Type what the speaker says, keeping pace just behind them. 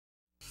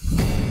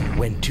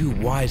when two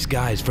wise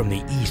guys from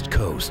the East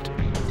Coast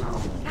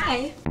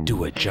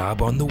do a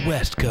job on the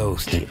West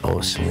Coast. He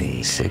owes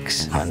me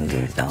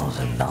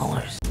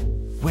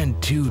 $600,000. When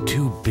two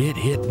 2-bit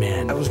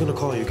hitmen. I was gonna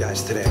call you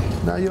guys today.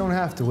 No, you don't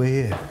have to.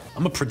 We're here.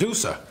 I'm a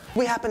producer.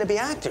 We happen to be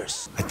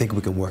actors. I think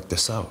we can work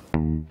this out.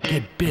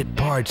 Get bit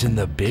parts in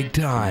the big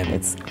time.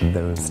 It's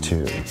those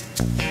two.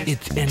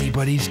 It's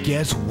anybody's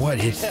guess what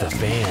hits the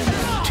fan.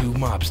 Two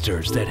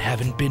mobsters that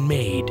haven't been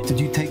made. Did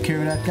you take care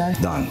of that guy?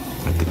 Done.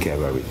 I took care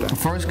of everything. The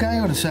first guy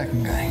or the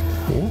second guy?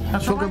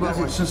 That's talking about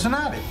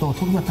Cincinnati. No,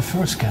 talking about the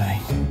first guy.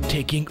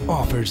 Taking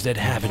offers that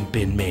haven't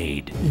been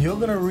made. You're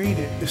gonna read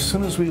it as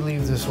soon as we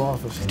leave this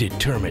office.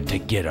 Determined to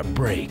get a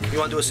break. You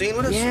want to do a scene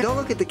with us? Yeah. Don't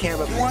look at the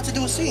camera. Who wants to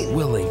do a scene?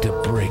 Willing to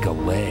break a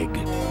leg.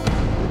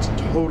 It's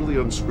totally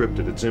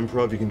unscripted. It's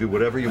improv. You can do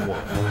whatever you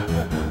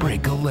want.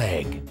 Break a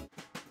leg.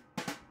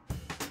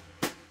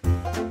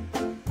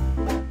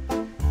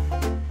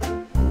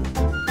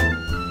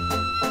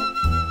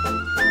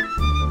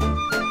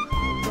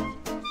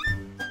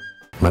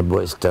 My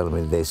boys tell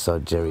me they saw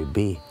Jerry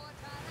B.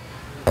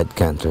 at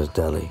Cantor's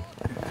Deli.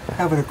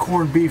 Having a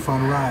corned beef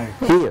on rye.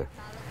 Here,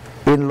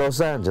 in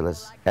Los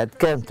Angeles, at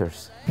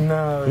Cantor's.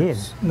 No,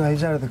 Yes. no,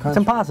 he's out of the country. It's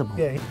impossible.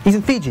 Yeah, He's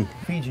in Fiji.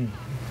 Fiji.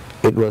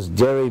 It was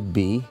Jerry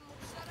B.,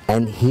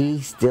 and he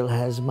still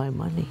has my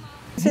money.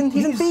 He's in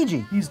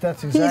Fiji.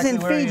 That's exactly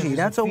in where he Fiji. is.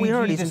 That's in what we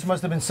heard. Fiji. This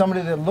must have been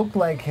somebody that looked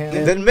like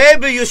him. Then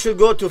maybe you should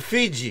go to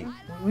Fiji.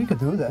 We could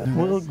do that.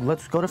 Well,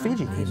 let's go to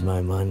Fiji. Need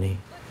my money.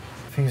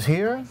 If he's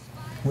here,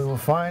 we will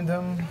find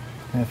him.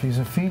 And if he's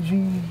in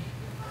Fiji,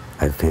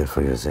 I fear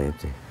for your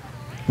safety.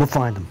 We'll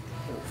find him.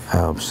 I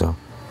hope so.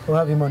 we'll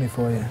have your money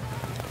for you.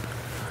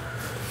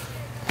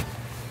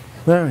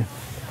 Larry.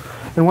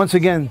 And once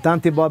again,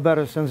 Dante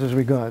Barbera sends his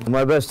regards.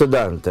 My best to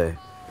Dante.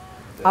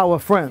 Our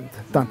friend,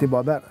 Dante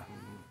Barbera.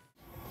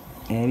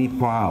 Any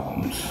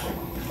problems,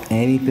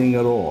 anything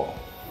at all,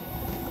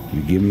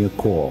 you give me a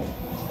call.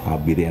 I'll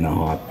be there in a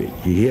heartbeat.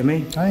 You hear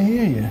me? I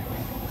hear you.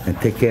 And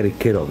take care of the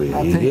kid over here.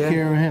 I'll You take hear?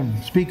 care of him.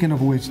 Speaking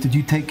of which, did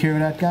you take care of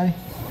that guy?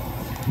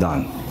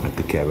 Done. I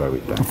took care of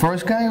everything. The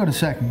first guy or the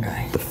second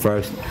guy? The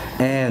first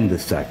and the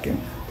second.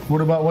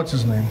 What about what's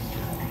his name?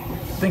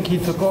 I think he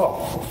took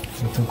off.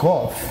 He took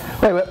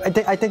off. Wait,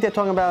 I think they're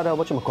talking about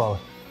whatchamacallit.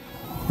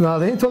 No,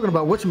 they ain't talking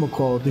about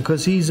whatchamacallit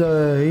because he's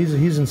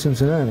in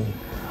Cincinnati.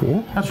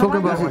 Yeah? That's Talking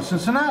what my about- guy was,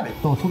 Cincinnati.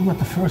 No, talking about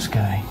the first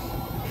guy.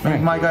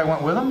 My guy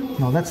went with him?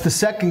 No, that's the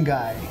second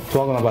guy.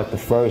 Talking about the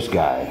first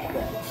guy.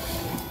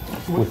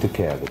 We took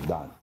care of it.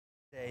 Done.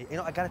 You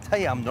know, I gotta tell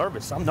you, I'm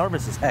nervous. I'm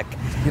nervous as heck.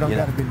 You don't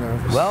gotta be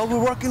nervous. Well,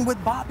 we're working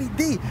with Bobby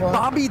D. Well-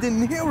 Bobby De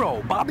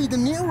Niro. Bobby De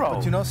Niro.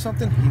 But you know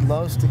something? He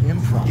loves to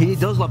improv. He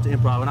does love to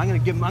improv, and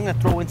I'm gonna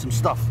throw in some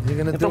stuff. You're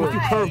gonna throw do a few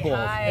it.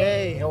 curveballs.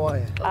 Hey, how are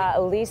you?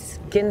 Elise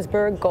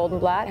Ginsburg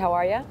Goldenblatt, how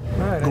are you? All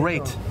right,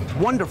 Great.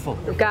 Wonderful.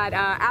 We've got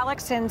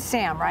Alex and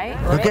Sam, right?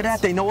 Look at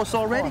that. They know us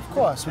already. Of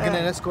course.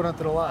 Let's go down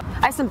to the lot.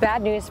 I have some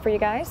bad news for you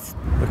guys.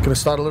 We're gonna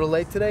start a little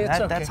late today. It's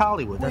okay. That's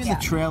Hollywood. That's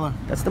That's the trailer.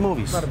 That's the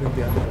movies. Not a big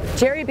deal.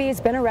 Jerry B has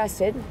been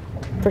arrested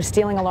for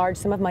stealing a large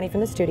sum of money from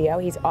the studio.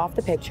 He's off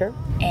the picture,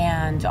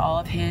 and all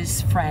of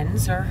his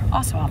friends are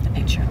also off the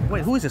picture.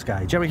 Wait, who is this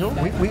guy? Jerry who?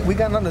 We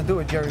got nothing to do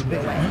with Jerry B.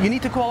 You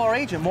need to call our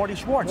agent, Marty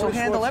Schwartz. Marty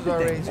He'll handle Schwartz is our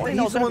everything. agent. Marty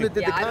He's knows the one that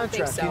everything. did the Yeah, I don't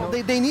think contract. so.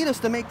 You know? They need us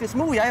to make this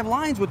movie. I have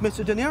lines with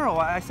Mr. De Niro.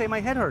 I say my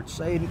head hurts,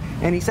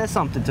 and he says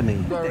something to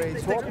me. Our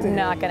agent. Talk to him.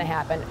 Not gonna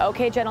happen.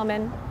 Okay,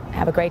 gentlemen,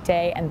 have a great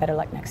day and better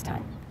luck next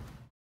time.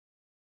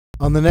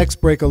 On the next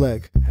Break a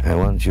Leg. I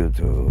want you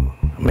to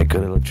make a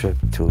little trip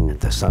to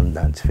the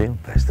Sundance Film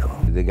Festival.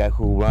 The guy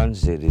who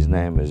runs it, his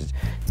name is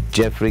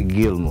Jeffrey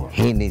Gilmore.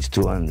 He needs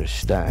to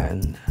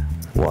understand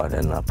what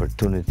an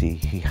opportunity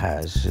he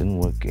has in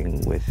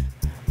working with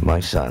my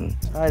son.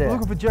 Hi I'm there.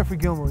 looking for Jeffrey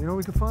Gilmore. You know where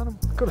we can find him?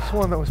 I could have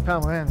sworn that was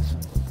Pamela Anderson.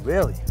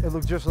 Really? It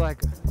looked just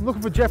like her. I'm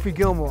looking for Jeffrey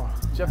Gilmore.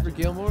 Jeffrey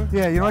Gilmore?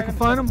 Yeah, you know where I can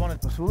find him?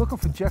 So we're looking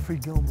for Jeffrey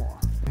Gilmore.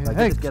 Yeah.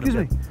 Hey, excuse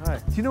me. All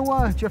right. Do you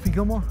know Jeffrey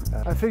Gilmore?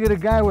 I figured a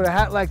guy with a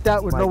hat like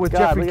that would My know what God,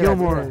 Jeffrey look at that,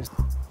 Gilmore yeah. is.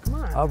 Come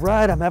on. All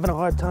right, I'm having a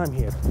hard time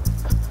here.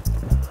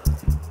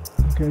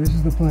 Okay, this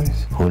is the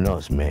place. Who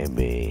knows,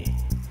 maybe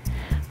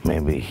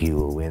he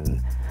will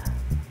win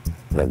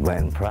the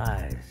grand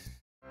prize.